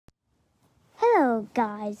Hello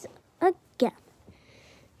guys, again.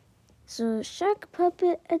 So Shark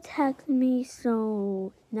Puppet attacked me,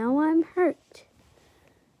 so now I'm hurt.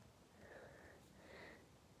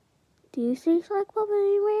 Do you see Shark Puppet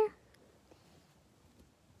anywhere?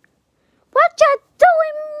 What you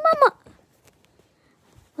doing,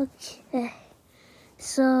 Mama? Okay,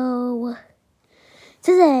 so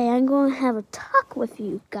today I'm going to have a talk with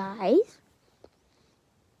you guys.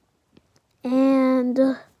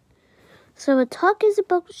 And so the talk is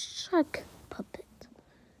about Shark Puppet.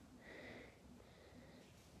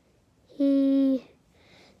 He's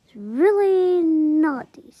really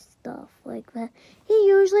naughty stuff like that. He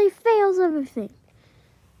usually fails everything.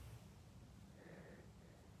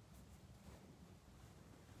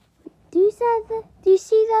 Do you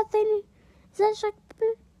see that thing? Is that Shark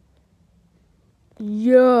Puppet?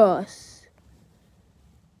 Yes.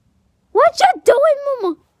 What you doing,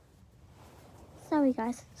 Mama? Sorry,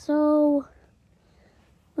 guys. So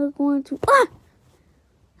we're going to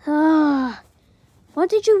why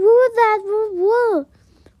did you ruin that?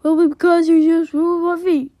 Well, because you just ruined my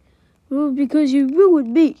feet. Well, because you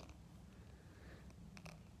ruined me.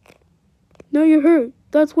 Now you're hurt.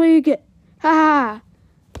 That's what you get. Ha ha.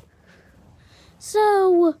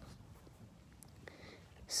 So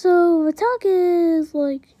the talk is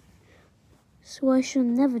like, so I should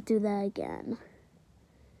never do that again.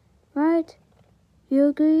 Right? You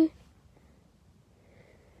agree?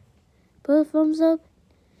 Put a thumbs up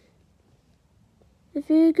if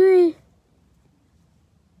you agree.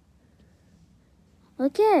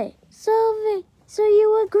 Okay, so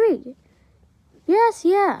you agree? Yes,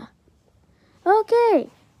 yeah. Okay,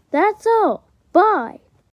 that's all. Bye.